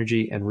and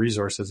energy and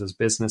resources as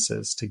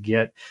businesses to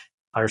get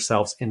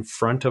ourselves in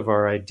front of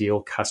our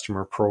ideal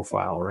customer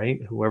profile, right?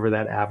 Whoever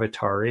that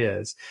avatar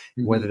is,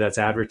 Hmm. whether that's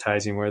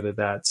advertising, whether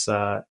that's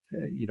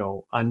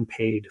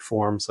unpaid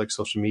forms like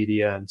social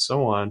media and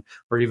so on,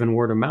 or even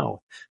word of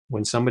mouth.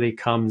 When somebody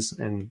comes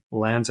and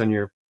lands on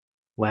your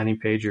landing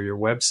page or your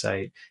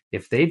website,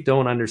 if they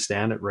don't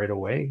understand it right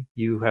away,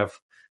 you have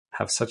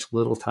such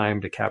little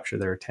time to capture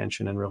their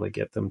attention and really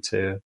get them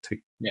to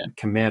Yeah,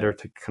 commit or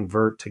to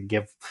convert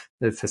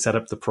to set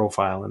up the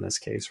profile in this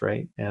case,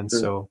 right? And sure.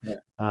 so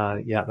Yeah.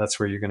 yeah, that's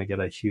where you're going to get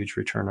a huge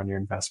return on your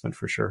investment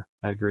for sure.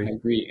 I I agree.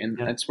 agree, and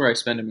Yeah. that's where I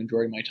spend a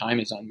majority of my time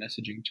is on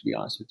messaging. To be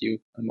honest with you,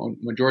 a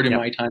majority of Yeah.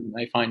 my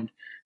time,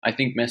 I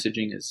think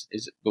messaging is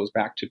goes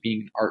back to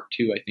being an art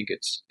too. I think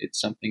it's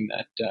something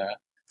that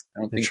I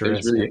don't It think sure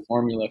there's is. really Yeah. a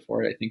formula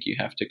for it. I think you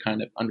have to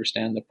kind of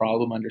understand the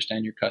problem,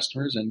 understand your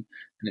customers, and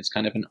it's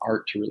kind of an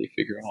art to really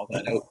figure all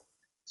that out.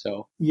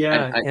 So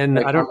Yeah. I And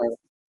like I on don't, our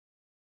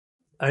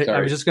I was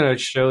sorry, just going to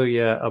show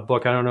you a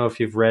book. I don't know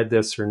if you've read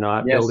this or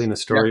not, yes, Building a yeah,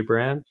 Story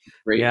Brand.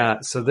 great, Yeah,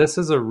 so this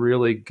is a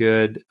really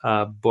good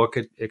book.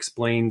 It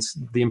explains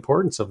the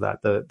importance of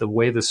that, the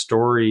way the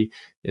story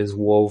is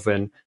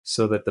woven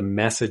so that the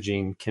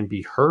messaging can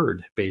be heard,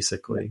 yeah,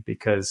 basically,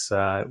 because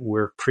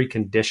we're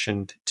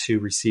preconditioned to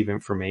receive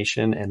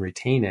information and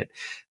retain it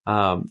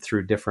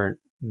through different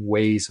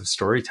ways of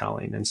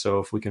storytelling. And so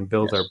if we can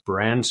build our yes.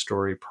 brand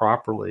story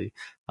properly,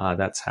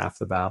 that's half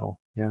the battle.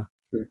 Yeah,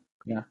 Sure.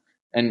 Yeah.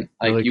 And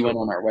like really you went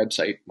cool. on our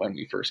website when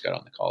we first got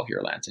on the call here,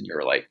 Lance, and you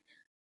were like,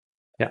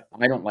 Yeah,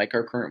 I don't like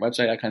our current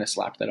website. I kind of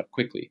slapped that up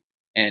quickly.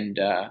 And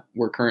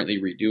we're currently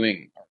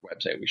redoing our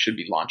website. We should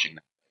be launching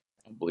that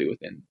probably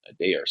within a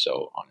day or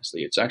so.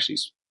 Honestly, it's actually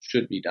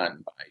should be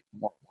done by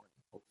tomorrow morning,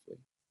 hopefully.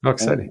 oh,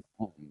 exciting.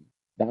 And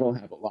that'll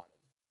have a lot of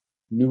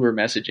newer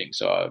messaging.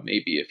 So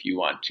maybe if you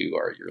want to,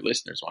 or your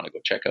listeners want to go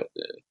check out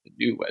the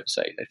new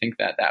website, I think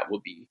that that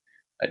will be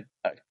a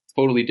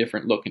totally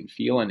different look and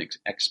feel and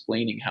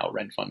explaining how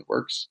Rent Fund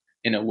works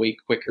in a way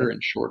quicker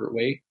and shorter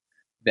way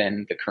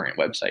than the current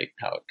website,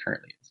 how it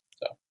currently is.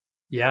 So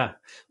Yeah.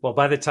 Well,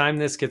 by the time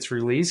this gets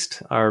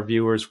released, our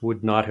viewers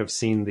would not have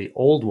seen the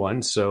old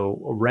one.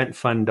 So,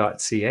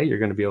 rentfund.ca, you're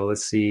going to be able to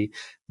see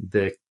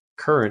the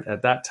current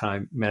at that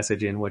time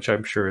messaging, which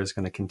I'm sure is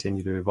going to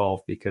continue to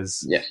evolve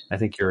because yes, I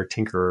think you're a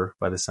tinkerer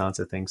by the sounds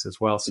of things as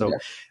well. So,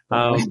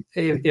 definitely.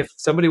 if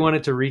somebody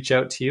wanted to reach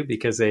out to you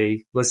because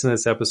they listen to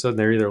this episode and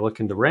they're either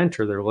looking to rent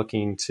or they're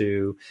looking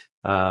to,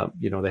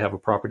 they have a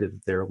property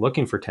that they're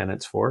looking for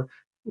tenants for,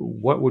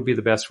 what would be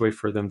the best way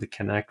for them to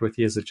connect with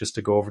you? Is it just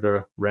to go over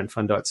to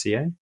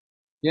rentfund.ca?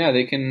 Yeah,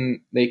 they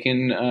can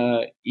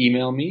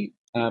email me.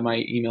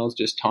 My email is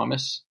just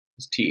Thomas,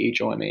 it's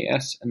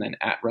Thomas, and then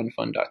at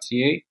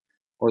renfund.ca,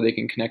 or they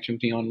can connect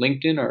with me on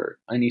LinkedIn or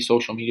any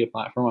social media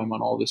platform. I'm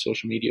on all the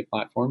social media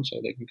platforms, so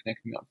they can connect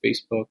with me on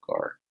Facebook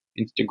or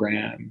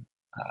Instagram.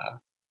 Uh,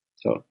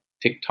 so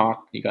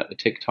TikTok, you got the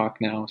TikTok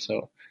now,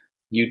 so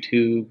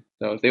YouTube.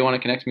 So if they want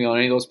to connect with me on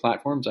any of those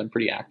platforms, I'm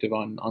pretty active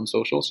on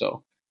social,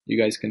 so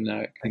you guys can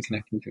Excellent.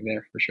 connect me through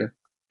there for sure.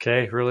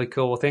 Okay, really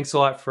cool. Well, thanks a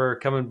lot for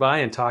coming by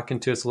and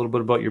talking to us a little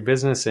bit about your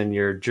business and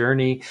your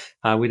journey.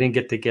 We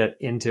didn't get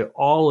into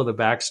all of the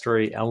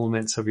backstory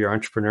elements of your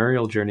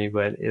entrepreneurial journey,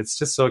 but it's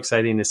just so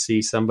exciting to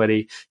see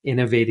somebody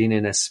innovating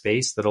in a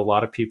space that a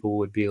lot of people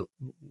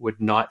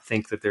would not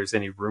think that there's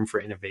any room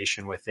for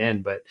innovation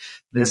within. But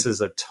Mm, this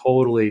is a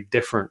totally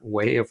different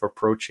way of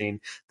approaching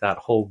that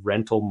whole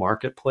rental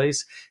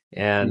marketplace, mm.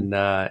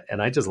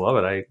 and I just love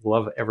it. I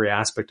love every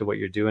aspect of what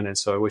you're doing, and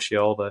so I wish you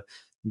all the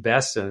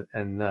best and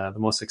the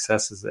most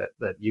successes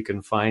that you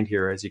can find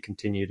here as you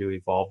continue to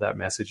evolve that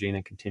messaging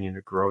and continue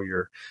to grow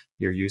your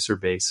user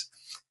base.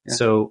 Yeah.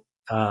 So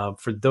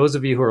For those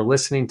of you who are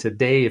listening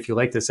today, if you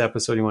like this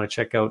episode, you want to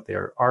check out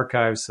their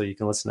archives so you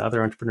can listen to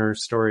other entrepreneur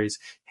stories,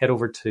 head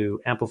over to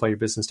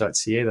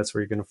amplifyyourbusiness.ca. That's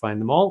where you're going to find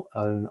them all.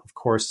 And of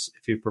course,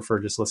 if you prefer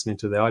just listening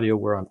to the audio,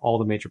 we're on all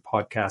the major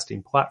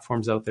podcasting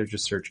platforms out there.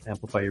 Just search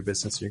Amplify Your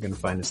Business. You're going to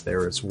find us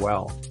there as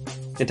well.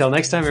 Until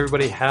next time,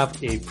 everybody,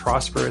 have a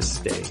prosperous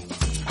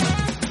day.